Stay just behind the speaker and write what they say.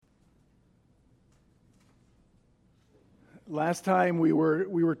Last time we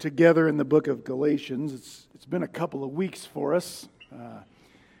were together in the book of Galatians. It's been a couple of weeks for us,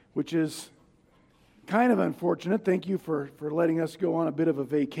 which is kind of unfortunate. Thank you for letting us go on a bit of a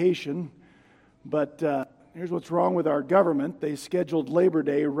vacation. But here's what's wrong with our government. They scheduled Labor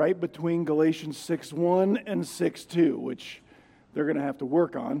Day right between Galatians 6:1 and 6:2, which they're going to have to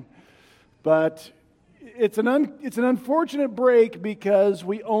work on. But it's an unfortunate break because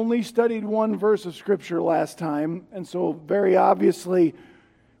we only studied one verse of Scripture last time, and so very obviously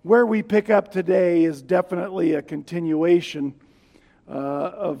where we pick up today is definitely a continuation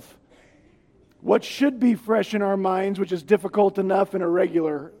of what should be fresh in our minds, which is difficult enough in a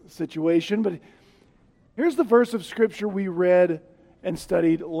regular situation. But here's the verse of Scripture we read and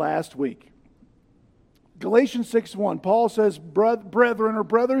studied last week. Galatians 6:1, Paul says, brethren or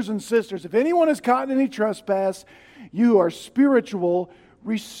brothers and sisters, if anyone is caught in any trespass, you are spiritual,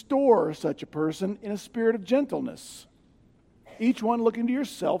 restore such a person in a spirit of gentleness. Each one looking to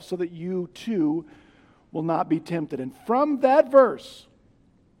yourself so that you too will not be tempted. And from that verse,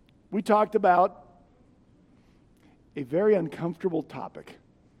 we talked about a very uncomfortable topic,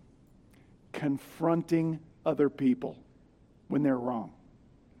 confronting other people when they're wrong.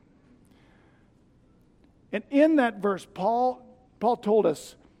 And in that verse, Paul told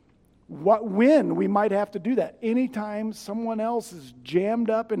us when we might have to do that. Anytime someone else is jammed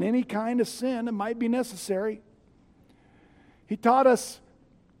up in any kind of sin, it might be necessary. He taught us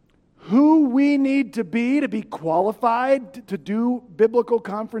who we need to be qualified to do biblical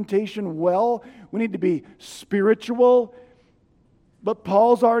confrontation well. We need to be spiritual. But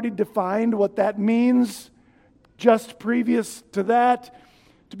Paul's already defined what that means just previous to that.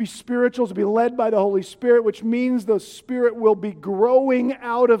 To be spiritual, to be led by the Holy Spirit, which means the Spirit will be growing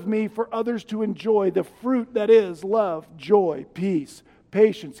out of me for others to enjoy the fruit that is love, joy, peace,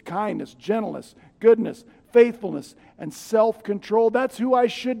 patience, kindness, gentleness, goodness, faithfulness, and self-control. That's who I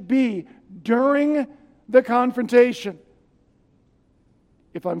should be during the confrontation,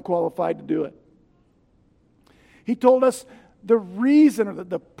 if I'm qualified to do it. He told us the reason or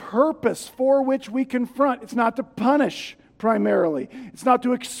the purpose for which we confront. It's not to punish primarily. It's not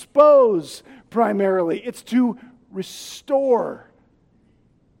to expose primarily. It's to restore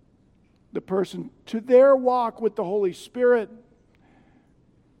the person to their walk with the Holy Spirit,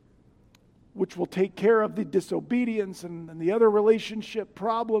 which will take care of the disobedience and the other relationship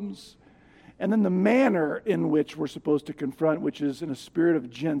problems. And then the manner in which we're supposed to confront, which is in a spirit of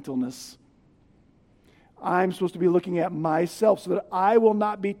gentleness. I'm supposed to be looking at myself so that I will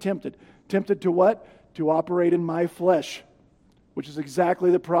not be tempted. Tempted to what? To operate in my flesh, which is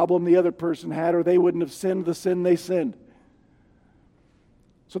exactly the problem the other person had, or they wouldn't have sinned the sin they sinned.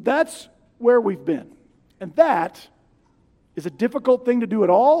 So that's where we've been. And that is a difficult thing to do at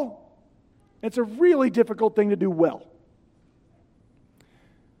all. It's a really difficult thing to do well.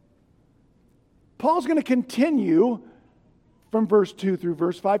 Paul's going to continue from verse 2 through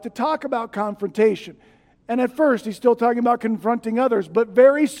verse 5 to talk about confrontation. And at first, he's still talking about confronting others, but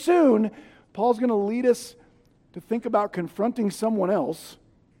very soon, Paul's going to lead us to think about confronting someone else.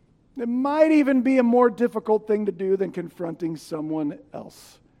 It might even be a more difficult thing to do than confronting someone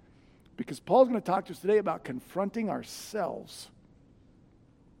else. Because Paul's going to talk to us today about confronting ourselves.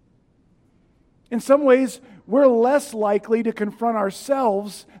 In some ways, we're less likely to confront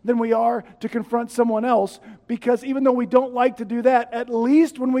ourselves than we are to confront someone else, because even though we don't like to do that, at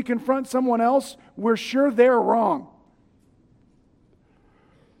least when we confront someone else, we're sure they're wrong.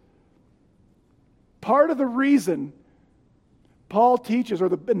 Part of the reason Paul teaches,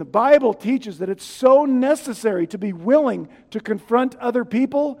 and the Bible teaches, that it's so necessary to be willing to confront other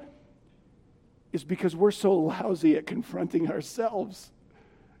people is because we're so lousy at confronting ourselves.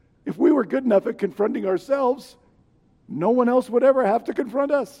 If we were good enough at confronting ourselves, no one else would ever have to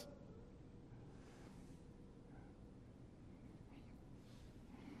confront us.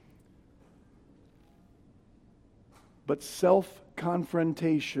 But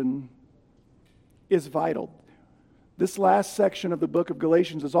self-confrontation is vital. This last section of the book of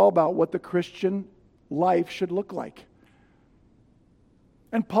Galatians is all about what the Christian life should look like.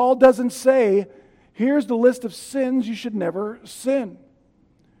 And Paul doesn't say, here's the list of sins you should never sin.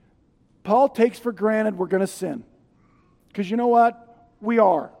 Paul takes for granted we're going to sin. Because you know what? We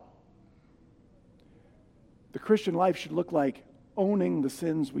are. The Christian life should look like owning the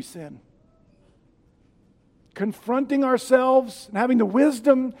sins we sin. Confronting ourselves and having the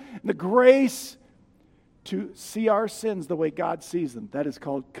wisdom and the grace to see our sins the way God sees them. That is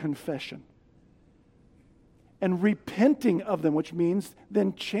called confession. And repenting of them, which means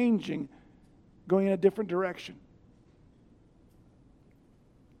then changing, going in a different direction.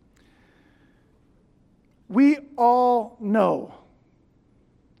 We all know,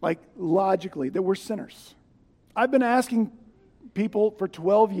 like logically, that we're sinners. I've been asking people for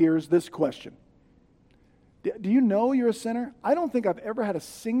 12 years this question. Do you know you're a sinner? I don't think I've ever had a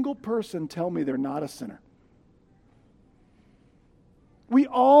single person tell me they're not a sinner. We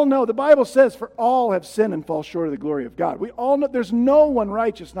all know, the Bible says, for all have sinned and fall short of the glory of God. We all know, there's no one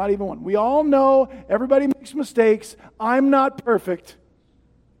righteous, not even one. We all know, everybody makes mistakes. I'm not perfect.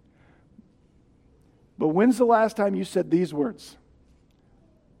 But when's the last time you said these words?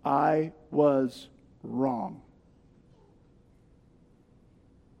 I was wrong.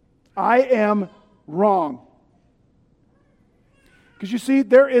 I am wrong. Because you see,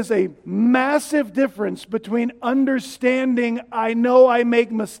 there is a massive difference between understanding I know I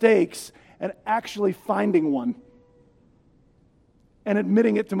make mistakes and actually finding one. And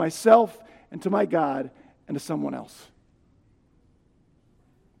admitting it to myself and to my God and to someone else.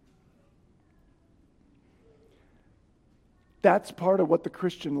 That's part of what the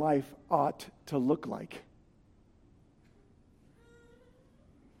Christian life ought to look like.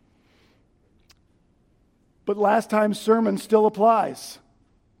 But last time's sermon still applies.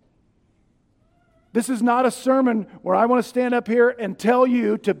 This is not a sermon where I want to stand up here and tell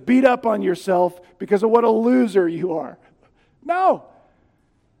you to beat up on yourself because of what a loser you are. No.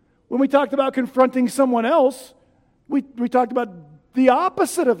 When we talked about confronting someone else, we talked about the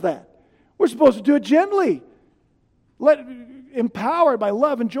opposite of that. We're supposed to do it gently. Empowered by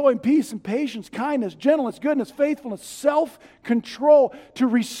love and joy and peace and patience, kindness, gentleness, goodness, faithfulness, self-control to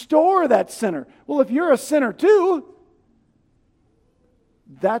restore that sinner. Well, if you're a sinner too,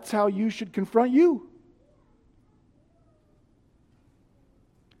 that's how you should confront you.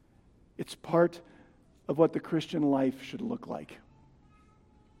 It's part of what the Christian life should look like.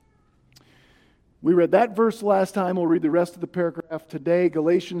 We read that verse last time. We'll read the rest of the paragraph today.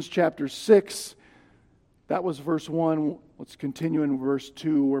 Galatians chapter 6. That was verse 1. Let's continue in verse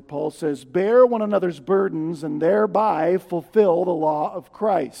 2 where Paul says, bear one another's burdens and thereby fulfill the law of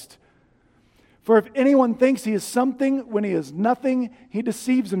Christ. For if anyone thinks he is something when he is nothing, he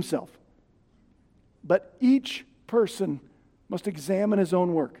deceives himself. But each person must examine his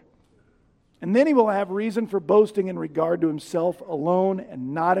own work. And then he will have reason for boasting in regard to himself alone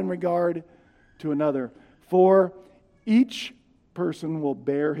and not in regard to another. For each person will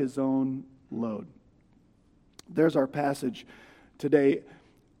bear his own load. There's our passage today.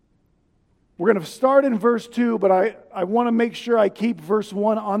 We're going to start in verse 2, but I want to make sure I keep verse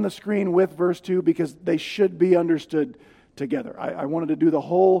 1 on the screen with verse 2 because they should be understood together. I wanted to do the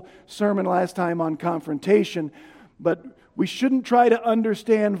whole sermon last time on confrontation, but we shouldn't try to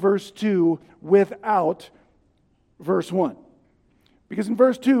understand verse 2 without verse 1. Because in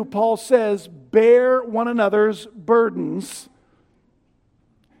verse 2, Paul says, bear one another's burdens,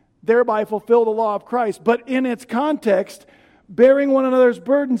 thereby fulfill the law of Christ. But in its context, bearing one another's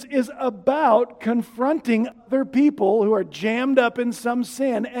burdens is about confronting other people who are jammed up in some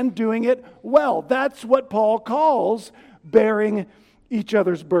sin and doing it well. That's what Paul calls bearing each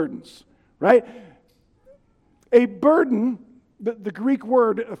other's burdens, right? A burden, the Greek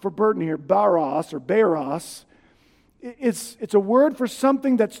word for burden here, baros or baros, it's a word for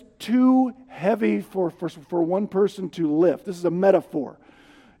something that's too heavy for one person to lift. This is a metaphor.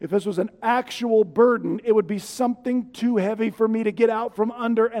 If this was an actual burden, it would be something too heavy for me to get out from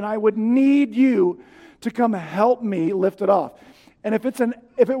under, and I would need you to come help me lift it off. And if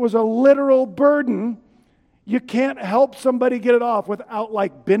it was a literal burden, you can't help somebody get it off without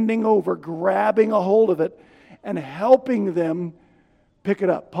like bending over, grabbing a hold of it, and helping them pick it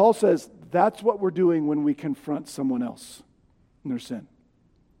up. Paul says that's what we're doing when we confront someone else in their sin.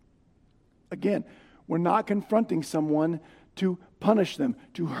 Again, we're not confronting someone to punish them,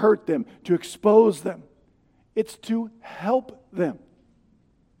 to hurt them, to expose them. It's to help them.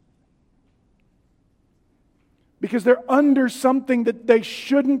 Because they're under something that they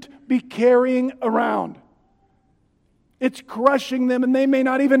shouldn't be carrying around. It's crushing them and they may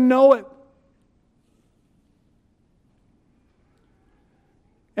not even know it.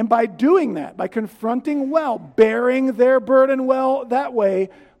 And by doing that, by confronting well, bearing their burden well that way,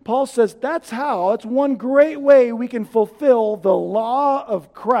 Paul says that's one great way we can fulfill the law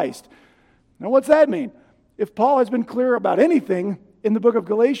of Christ. Now what's that mean? If Paul has been clear about anything in the book of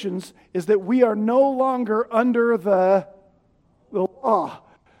Galatians, is that we are no longer under the law.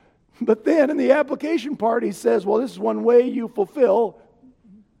 But then in the application part he says, well, this is one way you fulfill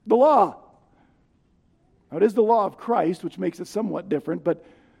the law. Now it is the law of Christ, which makes it somewhat different, but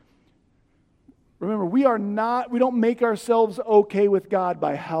remember, we don't make ourselves okay with God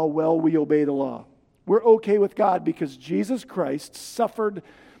by how well we obey the law. We're okay with God because Jesus Christ suffered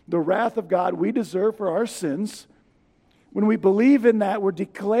the wrath of God we deserve for our sins. When we believe in that, we're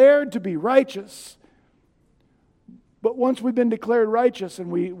declared to be righteous. But once we've been declared righteous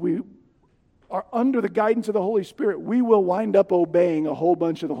and we are under the guidance of the Holy Spirit, we will wind up obeying a whole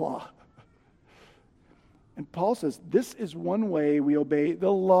bunch of the law. And Paul says this is one way we obey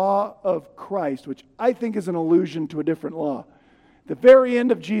the law of Christ, which I think is an allusion to a different law. The very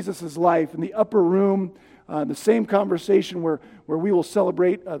end of Jesus' life, in the upper room, the same conversation where we will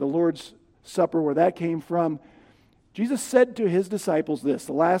celebrate the Lord's Supper, where that came from, Jesus said to his disciples this,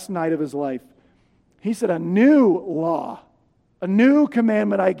 the last night of his life. He said, a new law, a new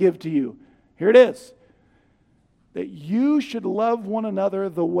commandment I give to you. Here it is. That you should love one another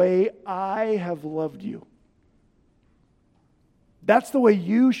the way I have loved you. That's the way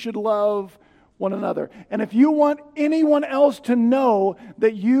you should love one another. And if you want anyone else to know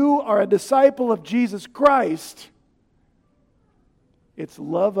that you are a disciple of Jesus Christ, it's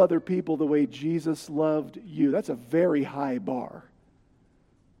love other people the way Jesus loved you. That's a very high bar.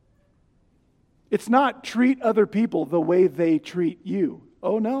 It's not treat other people the way they treat you.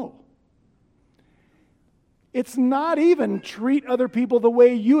 Oh no. It's not even treat other people the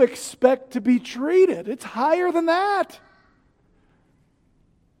way you expect to be treated. It's higher than that.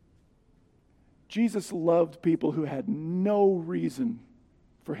 Jesus loved people who had no reason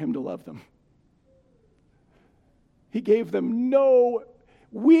for him to love them. We gave him no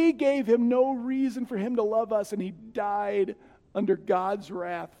reason for him to love us, and he died under God's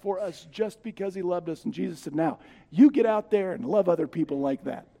wrath for us just because he loved us. And Jesus said, now, you get out there and love other people like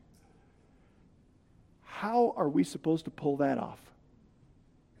that. How are we supposed to pull that off?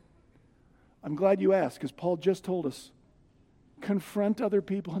 I'm glad you asked, because Paul just told us, confront other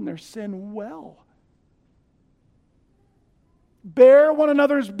people in their sin well. Bear one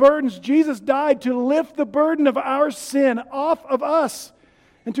another's burdens. Jesus died to lift the burden of our sin off of us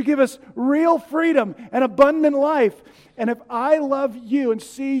and to give us real freedom and abundant life. And if I love you and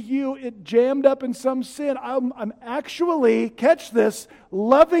see you it jammed up in some sin, I'm actually, catch this,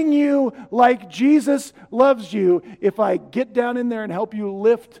 loving you like Jesus loves you if I get down in there and help you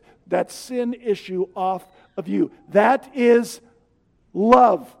lift that sin issue off of you. That is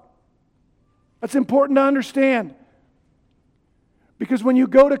love. That's important to understand. Because when you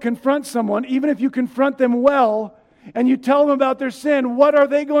go to confront someone, even if you confront them well, and you tell them about their sin, what are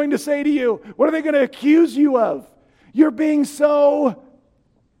they going to say to you? What are they going to accuse you of? You're being so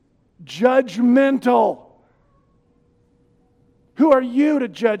judgmental. Who are you to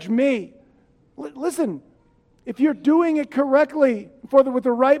judge me? Listen, if you're doing it correctly, with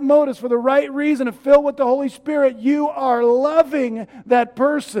the right motives, for the right reason, and filled with the Holy Spirit, you are loving that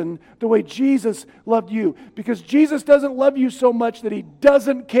person the way Jesus loved you. Because Jesus doesn't love you so much that he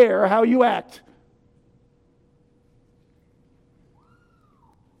doesn't care how you act.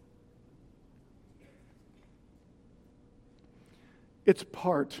 It's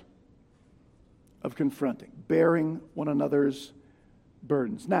part of confronting, bearing one another's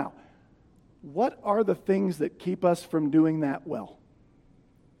burdens. Now, what are the things that keep us from doing that well?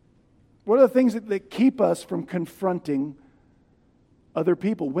 What are the things that keep us from confronting other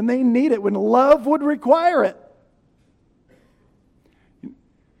people when they need it, when love would require it?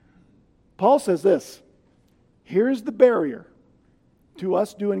 Paul says this, here's the barrier to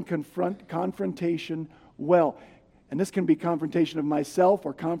us doing confrontation well. And this can be confrontation of myself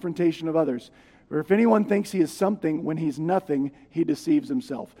or confrontation of others. Or if anyone thinks he is something when he's nothing, he deceives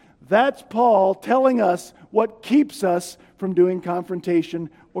himself. That's Paul telling us what keeps us from doing confrontation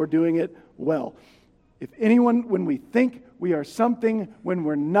or doing it well. If anyone, when we think we are something, when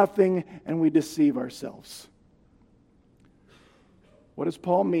we're nothing, and we deceive ourselves. What does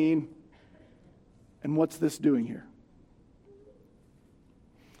Paul mean? And what's this doing here?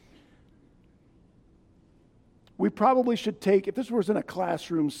 We probably should take, if this was in a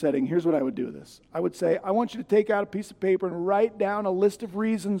classroom setting, here's what I would do with this. I would say, I want you to take out a piece of paper and write down a list of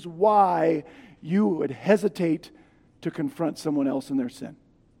reasons why you would hesitate to confront someone else in their sin.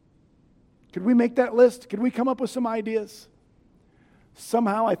 Could we make that list? Could we come up with some ideas?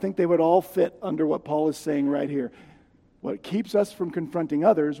 Somehow I think they would all fit under what Paul is saying right here. What keeps us from confronting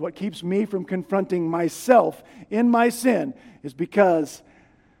others, what keeps me from confronting myself in my sin, is because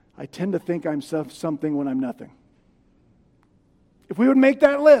I tend to think I'm something when I'm nothing. If we would make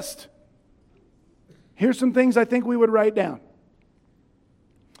that list, here's some things I think we would write down.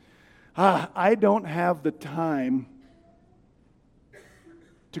 I don't have the time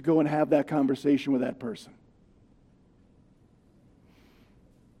to go and have that conversation with that person.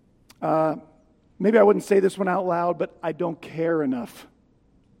 Maybe I wouldn't say this one out loud, but I don't care enough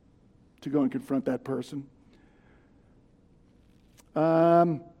to go and confront that person.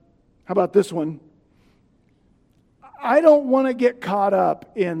 How about this one? I don't want to get caught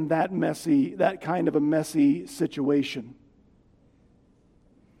up in that kind of a messy situation.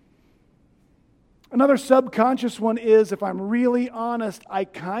 Another subconscious one is, if I'm really honest, I'm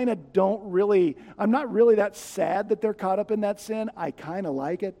not really that sad that they're caught up in that sin. I kind of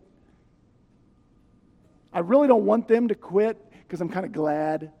like it. I really don't want them to quit because I'm kind of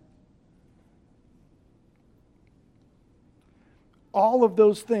glad. All of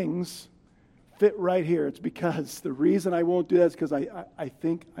those things fit right here. It's because the reason I won't do that is because I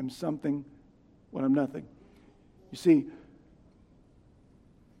think I'm something when I'm nothing. You see,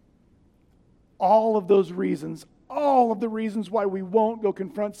 all of the reasons why we won't go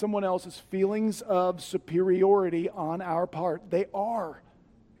confront someone else's feelings of superiority on our part. They are.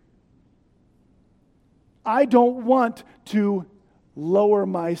 I don't want to lower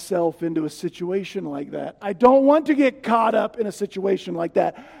myself into a situation like that. I don't want to get caught up in a situation like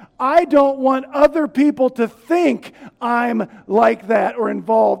that. I don't want other people to think I'm like that or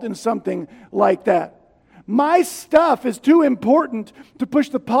involved in something like that. My stuff is too important to push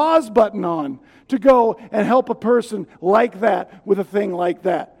the pause button on to go and help a person like that with a thing like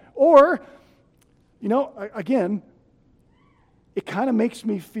that. Or, again, it kind of makes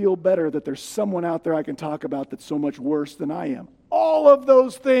me feel better that there's someone out there I can talk about that's so much worse than I am. All of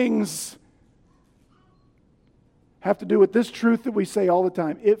those things have to do with this truth that we say all the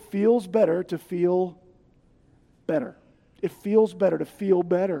time. It feels better to feel better. It feels better to feel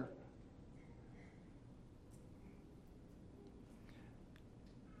better.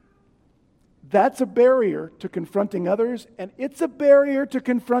 That's a barrier to confronting others, and it's a barrier to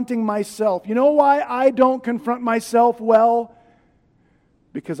confronting myself. You know why I don't confront myself well?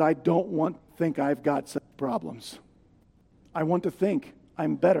 Because I don't want to think I've got some problems. I want to think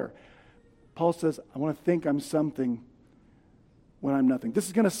I'm better. Paul says, I want to think I'm something when I'm nothing. This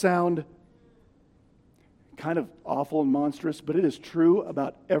is going to sound kind of awful and monstrous, but it is true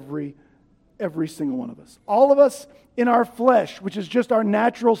about every single one of us. All of us in our flesh, which is just our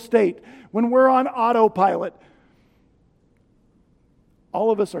natural state, when we're on autopilot,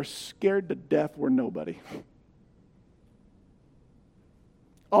 all of us are scared to death we're nobody.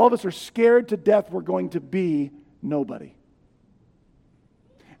 All of us are scared to death we're going to be nobody.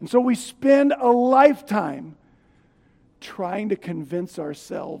 And so we spend a lifetime trying to convince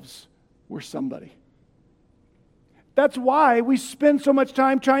ourselves we're somebody. That's why we spend so much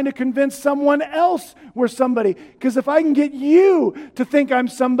time trying to convince someone else we're somebody. Because if I can get you to think I'm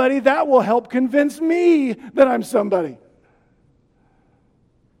somebody, that will help convince me that I'm somebody.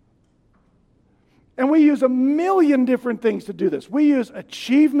 And we use a million different things to do this. We use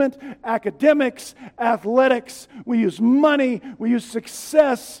achievement, academics, athletics. We use money. We use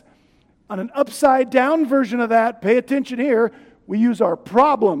success. On an upside down version of that, pay attention here, we use our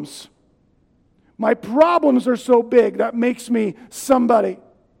problems. My problems are so big, that makes me somebody.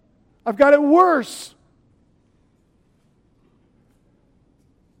 I've got it worse.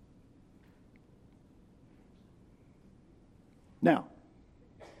 Now,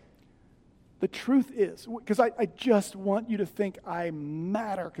 the truth is, because I just want you to think I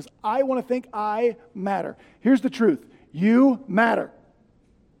matter, because I want to think I matter. Here's the truth. You matter.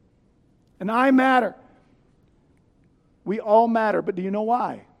 And I matter. We all matter, but do you know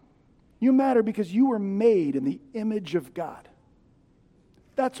why? You matter because you were made in the image of God.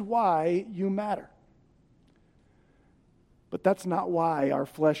 That's why you matter. But that's not why our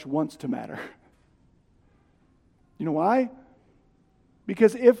flesh wants to matter. You know why?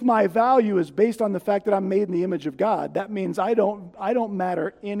 Because if my value is based on the fact that I'm made in the image of God, that means I don't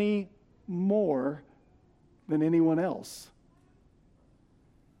matter any more than anyone else.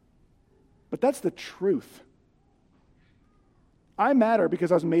 But that's the truth. I matter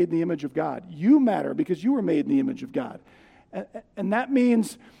because I was made in the image of God. You matter because you were made in the image of God. And that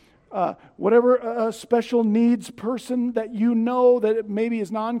means whatever special needs person that you know that maybe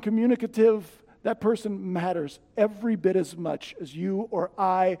is non-communicative, that person matters every bit as much as you or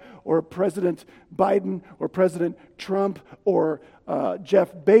I or President Biden or President Trump or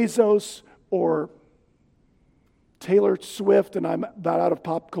Jeff Bezos or Taylor Swift, and I'm about out of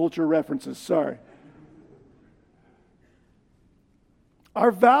pop culture references, sorry. Our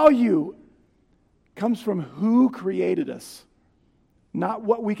value comes from who created us, not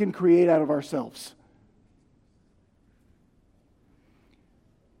what we can create out of ourselves.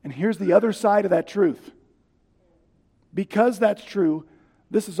 And here's the other side of that truth. Because that's true,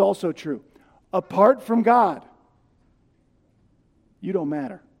 this is also true. Apart from God, you don't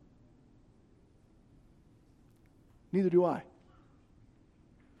matter. Neither do I.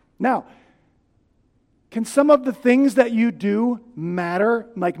 Now, Can some of the things that you do matter,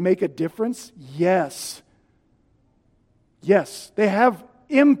 like make a difference? Yes. Yes, they have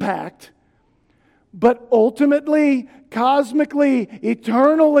impact. But ultimately, cosmically,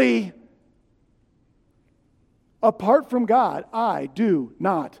 eternally, apart from God, I do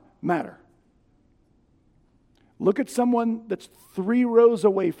not matter. Look at someone that's 3 rows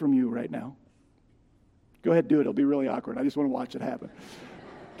away from you right now. Go ahead, do it. It'll be really awkward. I just want to watch it happen.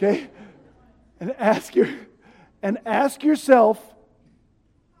 Okay? And ask yourself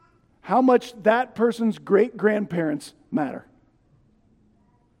how much that person's great-grandparents matter.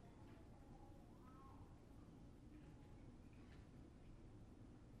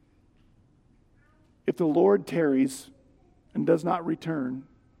 If the Lord tarries and does not return,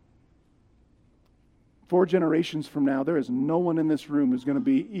 4 generations from now, there is no one in this room who's going to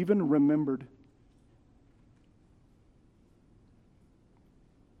be even remembered.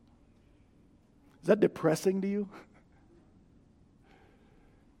 Is that depressing to you?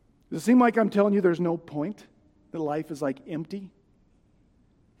 Does it seem like I'm telling you there's no point? That life is like empty?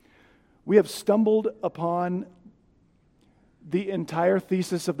 We have stumbled upon the entire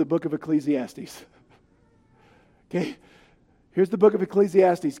thesis of the book of Ecclesiastes. Okay? Here's the book of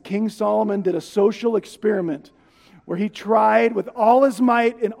Ecclesiastes. King Solomon did a social experiment where he tried with all his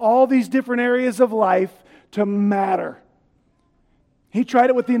might in all these different areas of life to matter. He tried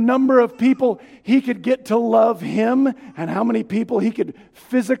it with the number of people he could get to love him and how many people he could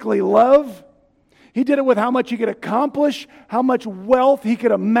physically love. He did it with how much he could accomplish, how much wealth he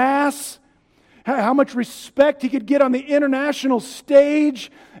could amass, how much respect he could get on the international stage.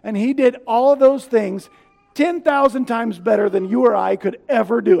 And he did all of those things 10,000 times better than you or I could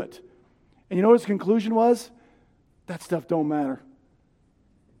ever do it. And you know what his conclusion was? That stuff don't matter.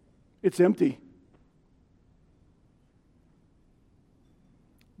 It's empty.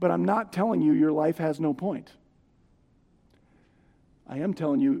 But I'm not telling you your life has no point. I am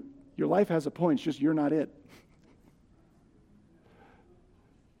telling you your life has a point, it's just you're not it.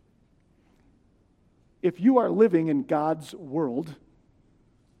 If you are living in God's world,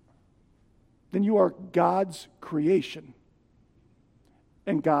 then you are God's creation.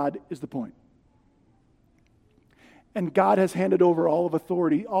 And God is the point. And God has handed over all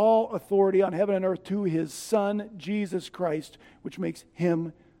authority on heaven and earth to His Son, Jesus Christ, which makes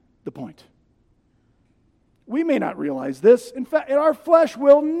Him the point. We may not realize this. In fact, our flesh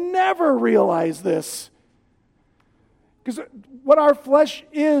will never realize this. Because what our flesh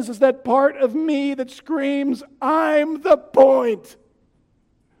is that part of me that screams, I'm the point.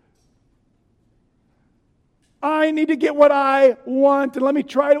 I need to get what I want, and let me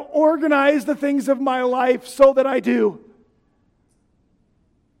try to organize the things of my life so that I do.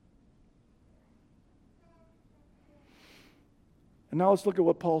 And now let's look at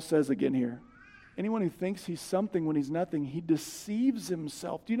what Paul says again here. Anyone who thinks he's something when he's nothing, he deceives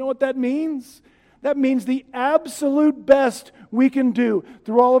himself. Do you know what that means? That means the absolute best we can do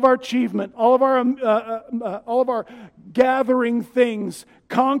through all of our achievement, all of our gathering things,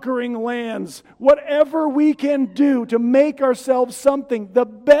 conquering lands, whatever we can do to make ourselves something. The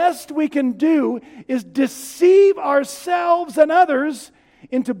best we can do is deceive ourselves and others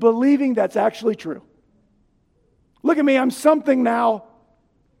into believing that's actually true. Look at me, I'm something now.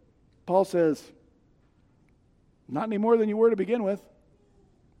 Paul says, not any more than you were to begin with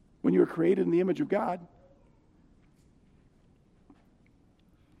when you were created in the image of God.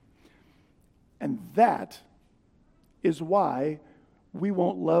 And that is why we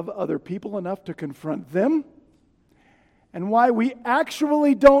won't love other people enough to confront them, and why we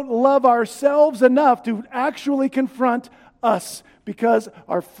actually don't love ourselves enough to actually confront us, because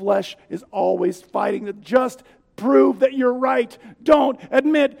our flesh is always fighting to just prove that you're right. Don't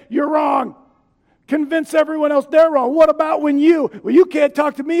admit you're wrong. Convince everyone else they're wrong. What about when you? Well, you can't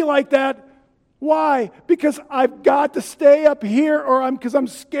talk to me like that. Why? Because I've got to stay up here, or because I'm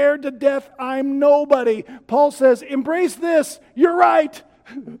scared to death. I'm nobody. Paul says, embrace this. You're right.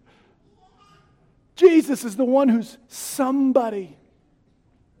 Jesus is the one who's somebody.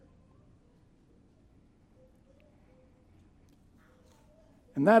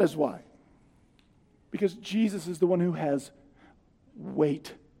 And that is why. Because Jesus is the one who has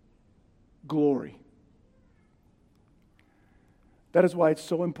weight, glory. That is why it's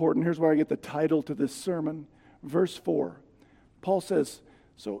so important. Here's where I get the title to this sermon. Verse 4. Paul says,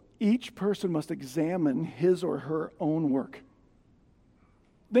 so each person must examine his or her own work.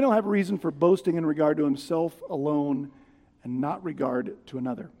 They don't have reason for boasting in regard to himself alone and not regard to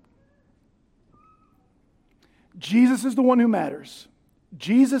another. Jesus is the one who matters.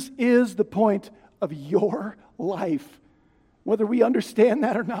 Jesus is the point of your life, whether we understand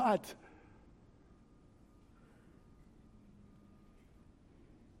that or not.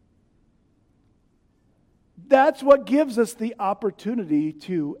 That's what gives us the opportunity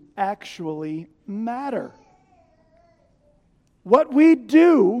to actually matter. What we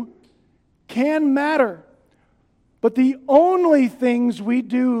do can matter. But the only things we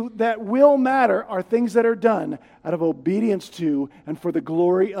do that will matter are things that are done out of obedience to and for the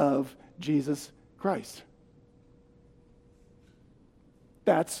glory of Jesus Christ.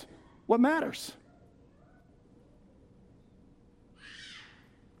 That's what matters.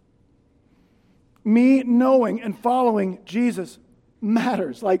 Me knowing and following Jesus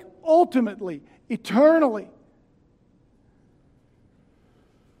matters, like ultimately, eternally.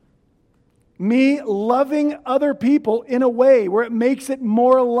 Me loving other people in a way where it makes it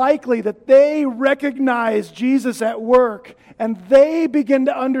more likely that they recognize Jesus at work and they begin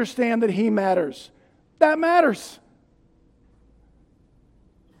to understand that He matters. That matters.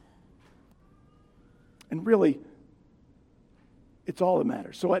 And really, it's all that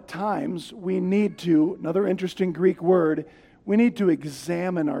matters. So at times, we need to, another interesting Greek word, we need to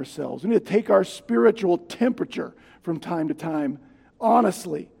examine ourselves. We need to take our spiritual temperature from time to time,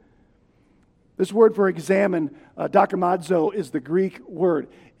 honestly. This word for examine, dokimazo, is the Greek word.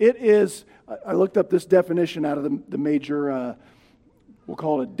 It is, I looked up this definition out of the major, we'll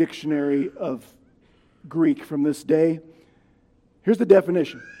call it a dictionary of Greek from this day. Here's the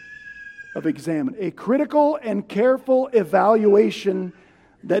definition of examine. A critical and careful evaluation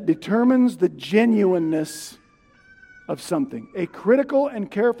that determines the genuineness of something. A critical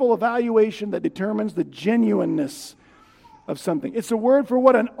and careful evaluation that determines the genuineness of something. It's a word for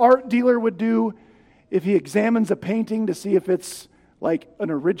what an art dealer would do if he examines a painting to see if it's like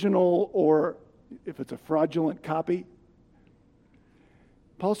an original or if it's a fraudulent copy.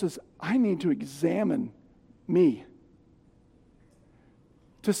 Paul says, I need to examine me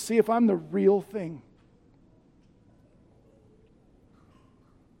to see if I'm the real thing.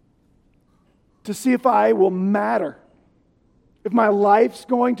 To see if I will matter. If my life's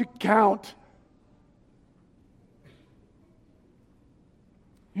going to count.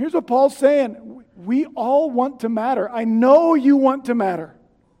 Here's what Paul's saying. We all want to matter. I know you want to matter.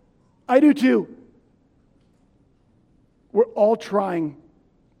 I do too. We're all trying.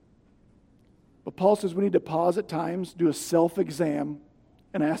 But Paul says we need to pause at times, do a self-exam,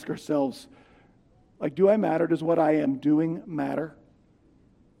 and ask ourselves, like, do I matter? Does what I am doing matter?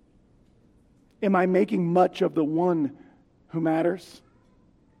 Am I making much of the one who matters?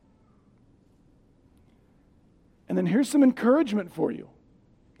 And then here's some encouragement for you.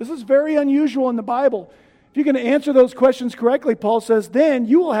 This is very unusual in the Bible. If you can answer those questions correctly, Paul says, then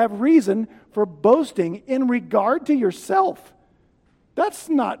you will have reason for boasting in regard to yourself. That's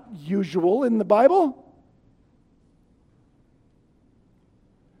not usual in the Bible.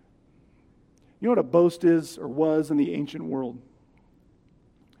 You know what a boast is or was in the ancient world?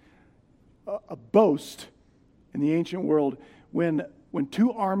 A boast in the ancient world, when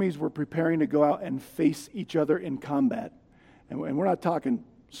two armies were preparing to go out and face each other in combat, and we're not talking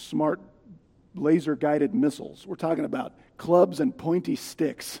smart laser-guided missiles. We're talking about clubs and pointy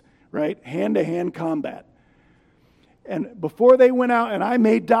sticks, right? Hand-to-hand combat. And before they went out, and I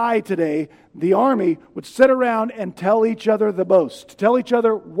may die today, the army would sit around and tell each other the boast. Tell each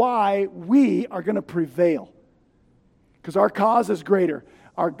other why we are going to prevail. Because our cause is greater.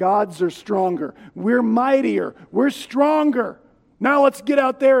 Our gods are stronger. We're mightier. We're stronger. Now let's get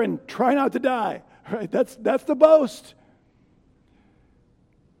out there and try not to die. Right? That's the boast.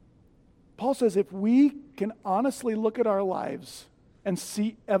 Paul says if we can honestly look at our lives and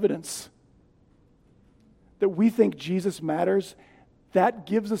see evidence that we think Jesus matters, that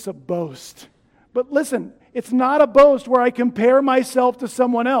gives us a boast. But listen, it's not a boast where I compare myself to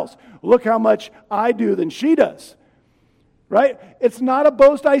someone else. Look how much I do than she does. Right? It's not a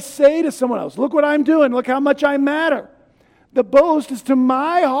boast I say to someone else. Look what I'm doing. Look how much I matter. The boast is to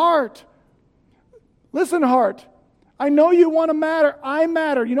my heart. Listen, heart. I know you want to matter. I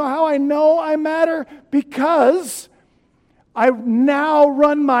matter. You know how I know I matter? Because I now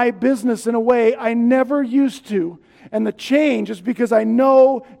run my business in a way I never used to. And the change is because I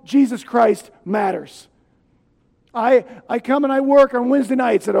know Jesus Christ matters. I come and I work on Wednesday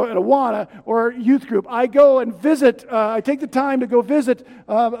nights at Awana or a youth group. I go and visit. I take the time to go visit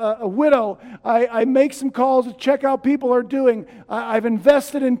a widow. I make some calls to check how people are doing. I've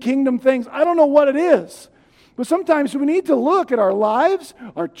invested in kingdom things. I don't know what it is. But sometimes we need to look at our lives,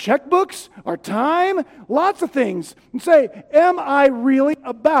 our checkbooks, our time, lots of things, and say, am I really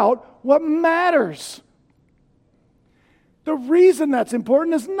about what matters? The reason that's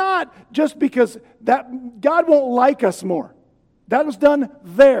important is not just because that God won't like us more. That was done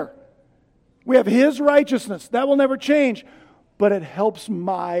there. We have His righteousness. That will never change. But it helps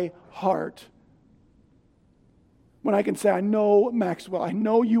my heart When I can say, I know, Maxwell, I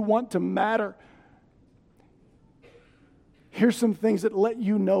know you want to matter. Here's some things that let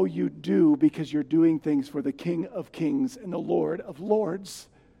you know you do because you're doing things for the King of Kings and the Lord of Lords.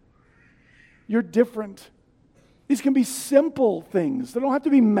 You're different. These can be simple things. They don't have to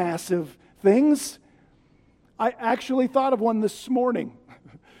be massive things. I actually thought of one this morning.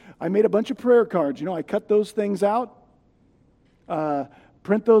 I made a bunch of prayer cards. I cut those things out,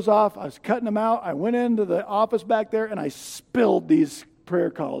 print those off. I was cutting them out. I went into the office back there and I spilled these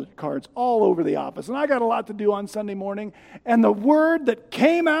prayer cards all over the office. And I got a lot to do on Sunday morning. And the word that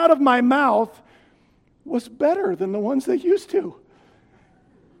came out of my mouth was better than the ones they used to.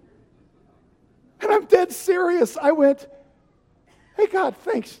 And I'm dead serious. I went, hey, God,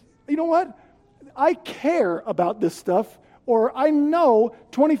 thanks. You know what? I care about this stuff. Or I know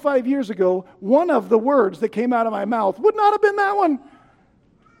 25 years ago, one of the words that came out of my mouth would not have been that one.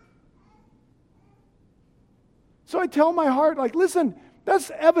 So I tell my heart, listen,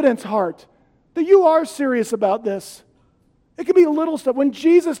 that's evidence, heart, that you are serious about this. It can be little stuff. When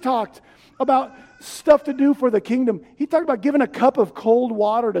Jesus talked about stuff to do for the kingdom, he talked about giving a cup of cold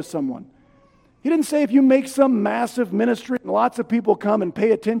water to someone. He didn't say if you make some massive ministry and lots of people come and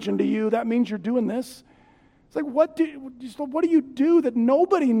pay attention to you, that means you're doing this. It's what do you do that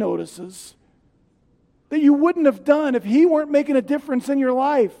nobody notices, that you wouldn't have done if he weren't making a difference in your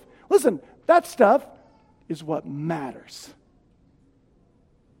life? Listen, that stuff is what matters.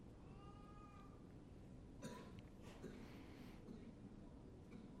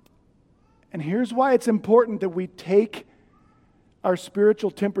 And here's why it's important that we take our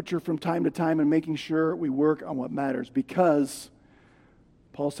spiritual temperature from time to time and making sure we work on what matters. Because,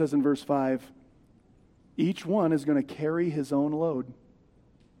 Paul says in verse 5, each one is going to carry his own load.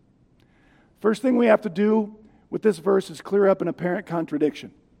 First thing we have to do with this verse is clear up an apparent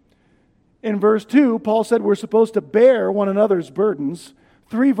contradiction. In verse 2, Paul said we're supposed to bear one another's burdens.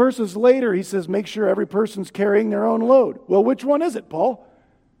 3 verses later, he says make sure every person's carrying their own load. Well, which one is it, Paul?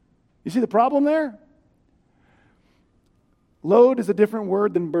 You see the problem there? Load is a different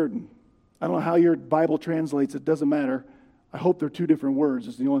word than burden. I don't know how your Bible translates. It doesn't matter. I hope they're 2 different words.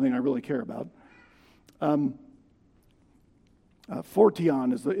 It's the only thing I really care about.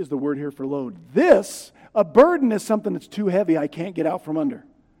 Fortion is the word here for load. A burden is something that's too heavy I can't get out from under.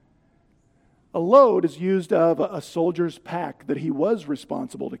 A load is used of a soldier's pack that he was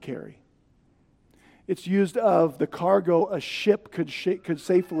responsible to carry. It's used of the cargo a ship could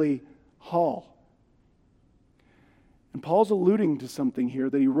safely haul. And Paul's alluding to something here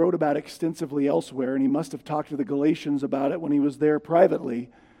that he wrote about extensively elsewhere, and he must have talked to the Galatians about it when he was there privately.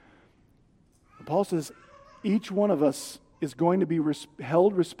 Paul says each one of us is going to be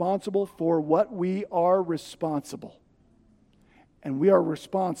held responsible for what we are responsible. And we are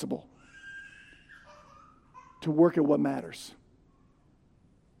responsible to work at what matters.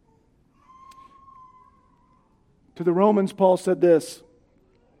 To the Romans, Paul said this.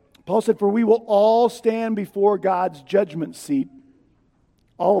 Paul said, for we will all stand before God's judgment seat.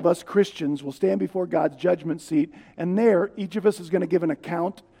 All of us Christians will stand before God's judgment seat. And there, each of us is going to give an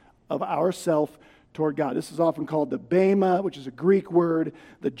account of ourself toward God. This is often called the bema, which is a Greek word,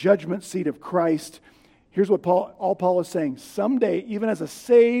 the judgment seat of Christ. Here's what Paul is saying. Someday, even as a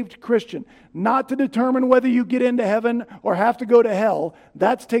saved Christian, not to determine whether you get into heaven or have to go to hell,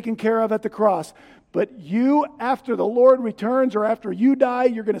 that's taken care of at the cross. But you, after the Lord returns or after you die,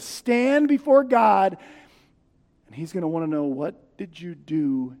 you're going to stand before God, and He's going to want to know, what did you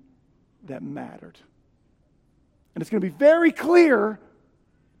do that mattered? And it's going to be very clear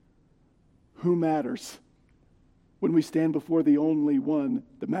who matters when we stand before the only one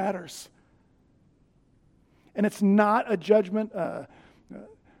that matters. And it's not a judgment.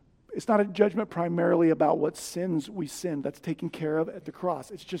 It's not a judgment primarily about what sins we sinned. That's taken care of at the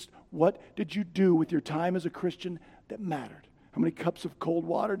cross. It's just, what did you do with your time as a Christian that mattered? How many cups of cold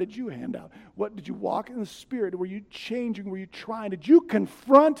water did you hand out? What did you walk in the Spirit? Were you changing? Were you trying? Did you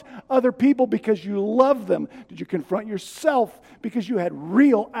confront other people because you love them? Did you confront yourself because you had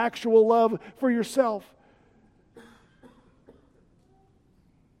real, actual love for yourself?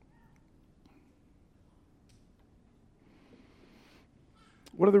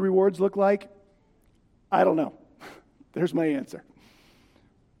 What do the rewards look like? I don't know. There's my answer.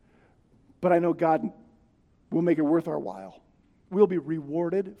 But I know God will make it worth our while. We'll be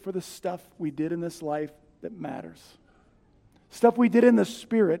rewarded for the stuff we did in this life that matters. Stuff we did in the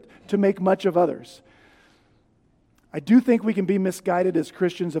Spirit to make much of others. I do think we can be misguided as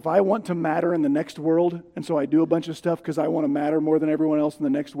Christians. If I want to matter in the next world, and so I do a bunch of stuff because I want to matter more than everyone else in the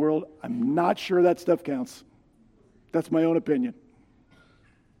next world, I'm not sure that stuff counts. That's my own opinion.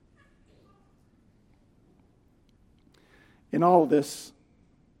 In all of this,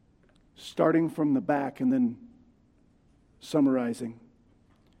 starting from the back and then summarizing,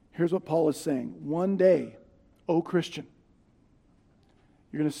 here's what Paul is saying. One day, O Christian,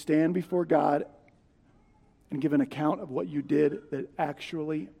 you're going to stand before God and give an account of what you did that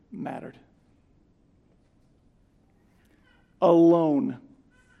actually mattered. Alone.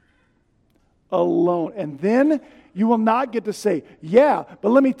 And then you will not get to say, yeah, but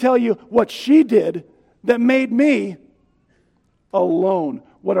let me tell you what she did that made me alone.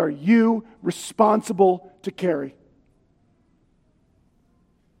 What are you responsible to carry?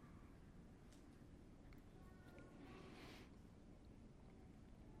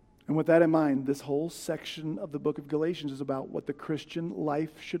 And with that in mind, this whole section of the book of Galatians is about what the Christian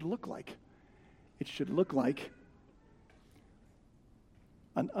life should look like. It should look like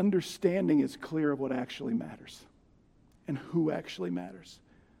an understanding is clear of what actually matters and who actually matters.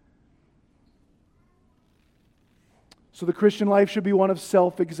 So the Christian life should be one of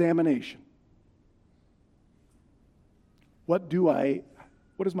self-examination. What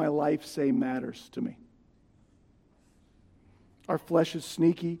does my life say matters to me? Our flesh is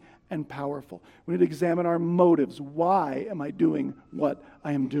sneaky and powerful. We need to examine our motives. Why am I doing what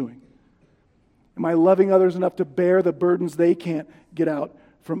I am doing? Am I loving others enough to bear the burdens they can't get out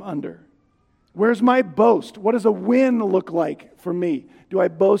from under? Where's my boast? What does a win look like for me? Do I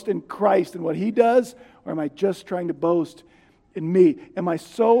boast in Christ and what He does? Or am I just trying to boast in me? Am I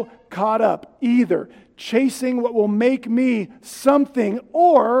so caught up either chasing what will make me something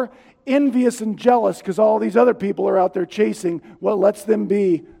or envious and jealous because all these other people are out there chasing what lets them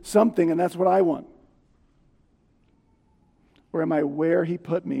be something and that's what I want? Or am I where He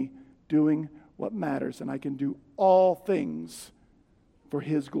put me doing what matters and I can do all things for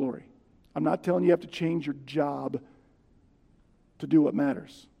His glory? I'm not telling you you have to change your job to do what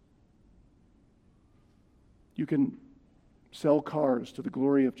matters. You can sell cars to the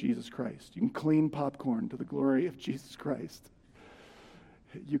glory of Jesus Christ. You can clean popcorn to the glory of Jesus Christ.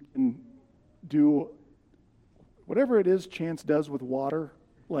 You can do whatever it is Chance does with water.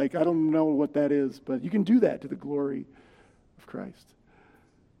 Like, I don't know what that is, but you can do that to the glory of Christ.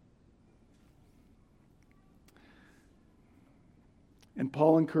 And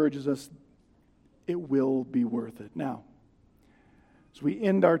Paul encourages us, it will be worth it. Now, as we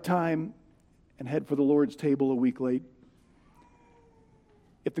end our time and head for the Lord's table a week late,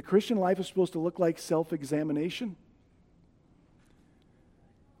 if the Christian life is supposed to look like self-examination,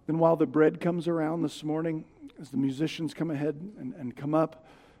 then while the bread comes around this morning, as the musicians come ahead and come up,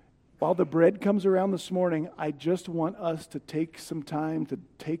 while the bread comes around this morning, I just want us to take some time to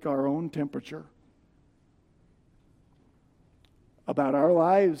take our own temperature about our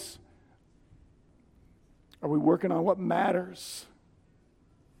lives. Are we working on what matters?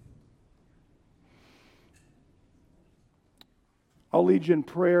 I'll lead you in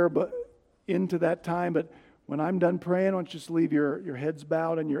prayer but into that time, but when I'm done praying, I want you to just leave your heads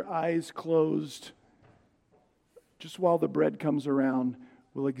bowed and your eyes closed. Just while the bread comes around,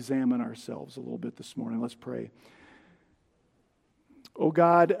 we'll examine ourselves a little bit this morning. Let's pray. Oh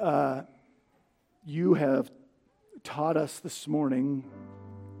God, you have taught us this morning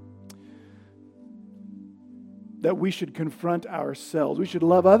that we should confront ourselves. We should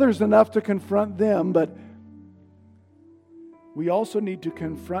love others enough to confront them, but we also need to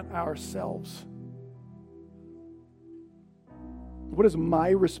confront ourselves. What is my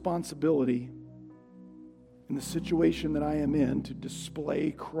responsibility in the situation that I am in to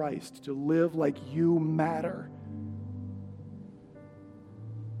display Christ, to live like you matter?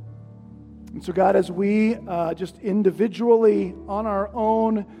 And so God, as we just individually on our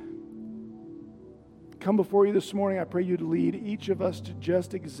own come before you this morning, I pray you'd lead each of us to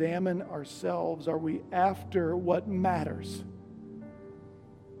just examine ourselves. Are we after what matters?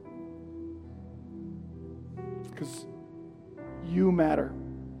 Because you matter.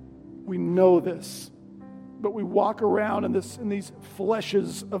 We know this. But we walk around in these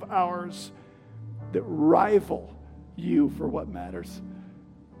fleshes of ours that rival you for what matters.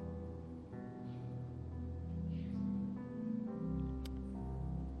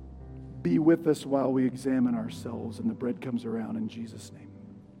 Be with us while we examine ourselves and the bread comes around in Jesus' name.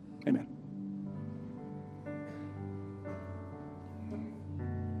 Amen.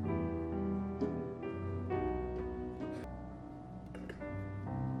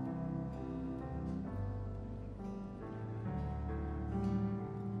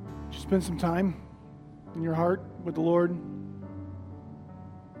 Did you spend some time in your heart with the Lord?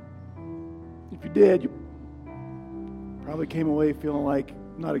 If you did, you probably came away feeling like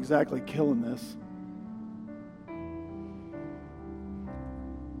not exactly killing this.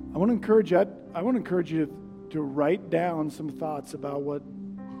 I want to encourage you to write down some thoughts about what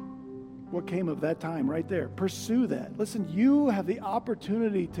came of that time right there. Pursue that. Listen, you have the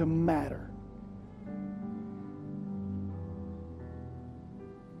opportunity to matter.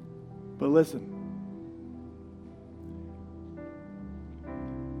 But listen,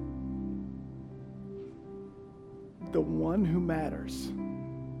 the one who matters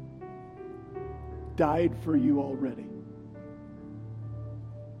died for you already.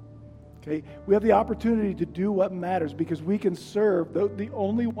 Okay? We have the opportunity to do what matters because we can serve the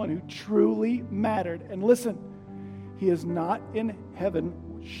only one who truly mattered. And listen, he is not in heaven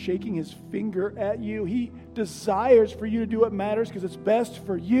shaking his finger at you. He desires for you to do what matters because it's best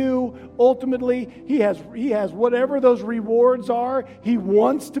for you. Ultimately, he has whatever those rewards are, he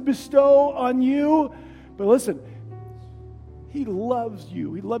wants to bestow on you. But listen, he loves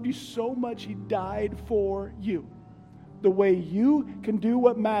you. He loved you so much, he died for you. The way you can do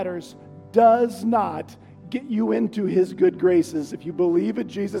what matters does not get you into his good graces. If you believe in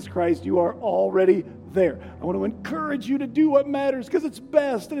Jesus Christ, you are already there. I want to encourage you to do what matters because it's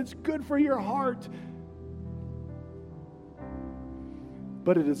best and it's good for your heart.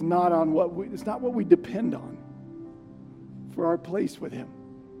 But it is not it's not what we depend on for our place with him.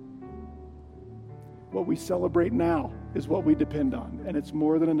 What we celebrate now is what we depend on, and it's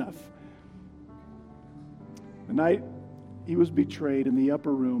more than enough. The night he was betrayed in the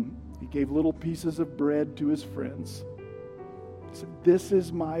upper room, he gave little pieces of bread to his friends. He said, "This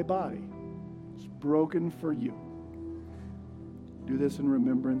is my body. It's broken for you. Do this in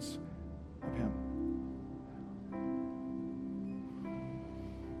remembrance of him."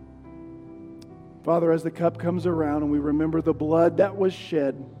 Father, as the cup comes around and we remember the blood that was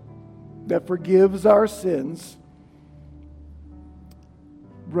shed, that forgives our sins,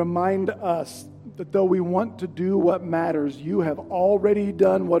 remind us that though we want to do what matters, you have already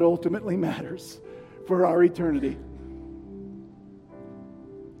done what ultimately matters for our eternity.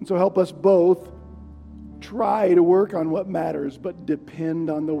 And so help us both try to work on what matters, but depend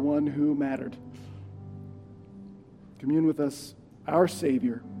on the one who mattered. Commune with us, our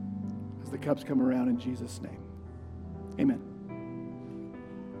Savior, as the cups come around in Jesus' name. Amen.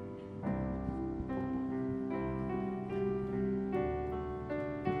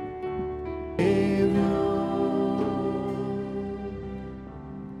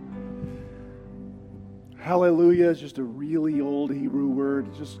 Hallelujah is just a really old Hebrew word.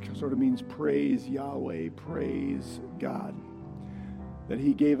 It just sort of means praise Yahweh, praise God. That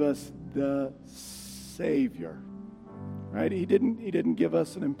he gave us the Savior. Right? He didn't give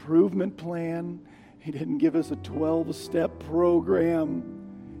us an improvement plan. He didn't give us a 12-step program.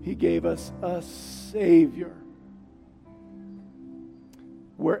 He gave us a Savior.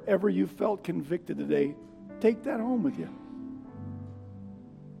 Wherever you felt convicted today, take that home with you.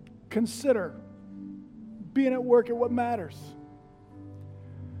 Consider being at work at what matters.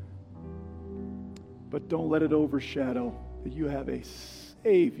 But don't let it overshadow that you have a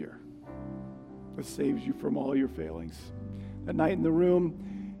Savior that saves you from all your failings. That night in the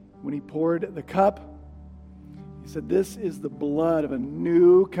room, when he poured the cup, he said, "This is the blood of a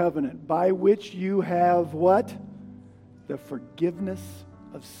new covenant by which you have" what? "The forgiveness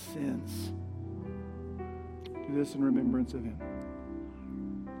of sins." Do this in remembrance of him.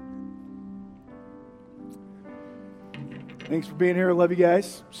 Thanks for being here. I love you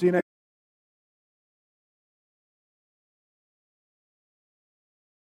guys. See you next